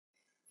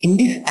In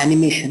this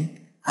animation,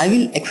 I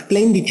will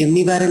explain the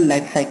Geminiviral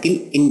life cycle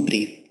in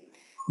brief.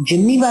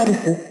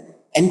 Geminiviruses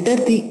enter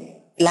the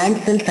plant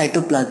cell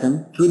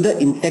cytoplasm through the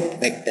insect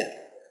vector.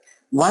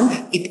 Once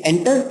it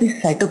enters the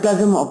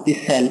cytoplasm of the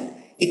cell,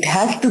 it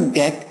has to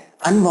get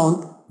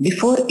unwound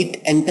before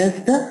it enters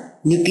the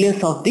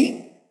nucleus of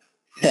the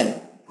cell.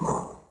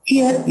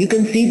 Here you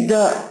can see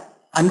the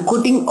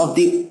uncoating of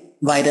the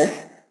virus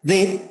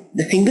where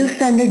the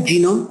single-stranded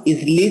genome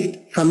is released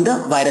from the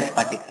virus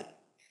particle.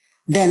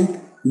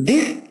 Then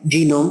this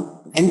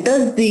genome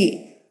enters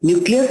the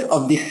nucleus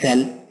of the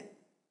cell,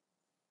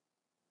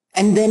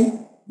 and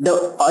then the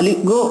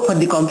oligo for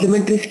the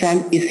complementary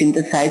strand is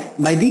synthesized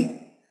by the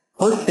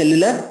host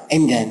cellular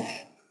enzymes.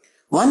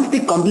 Once the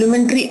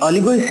complementary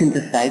oligo is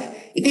synthesized,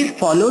 it is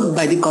followed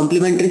by the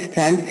complementary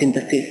strand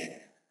synthesis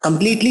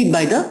completely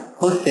by the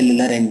host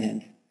cellular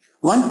enzymes.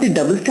 Once the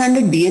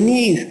double-stranded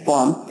DNA is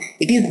formed,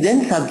 it is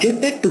then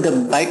subjected to the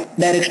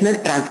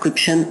bidirectional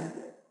transcription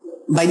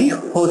by the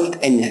host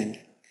enzymes.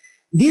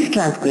 These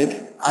transcripts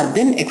are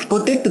then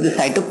exported to the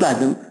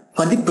cytoplasm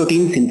for the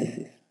protein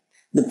synthesis.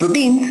 The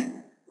proteins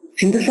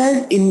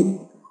synthesized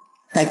in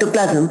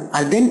cytoplasm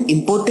are then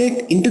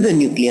imported into the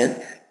nucleus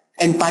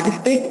and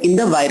participate in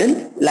the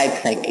viral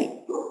life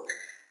cycle.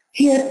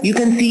 Here you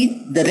can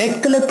see the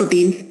red color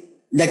proteins,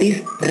 that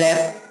is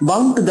Ref,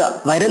 bound to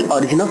the viral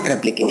origin of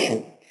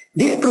replication.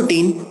 This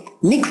protein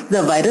nicks the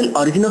viral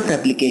origin of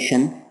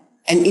replication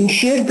and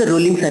initiates the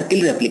rolling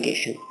circle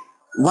replication.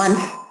 Once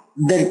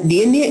the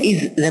DNA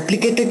is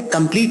replicated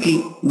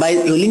completely by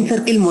rolling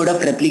circle mode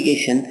of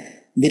replication,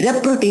 the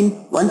Rep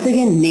protein once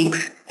again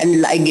nicks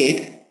and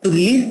ligates to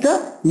release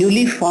the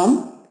newly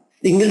formed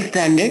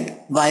single-stranded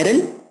viral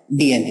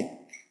DNA.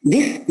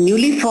 This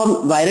newly formed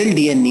viral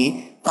DNA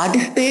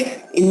participates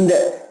in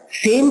the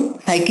same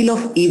cycle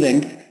of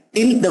events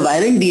till the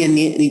viral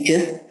DNA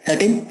reaches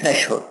certain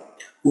threshold.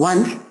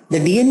 Once the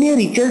DNA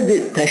reaches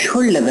the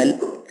threshold level,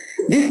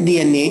 this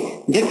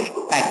DNA gets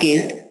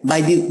packaged by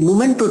the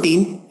movement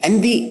proteins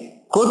and the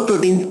code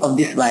proteins of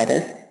this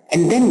virus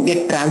and then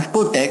get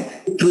transported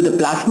through the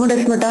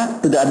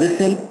plasmodesmata to the other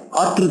cell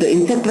or through the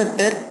insect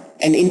vector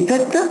and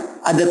infect the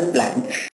other plants.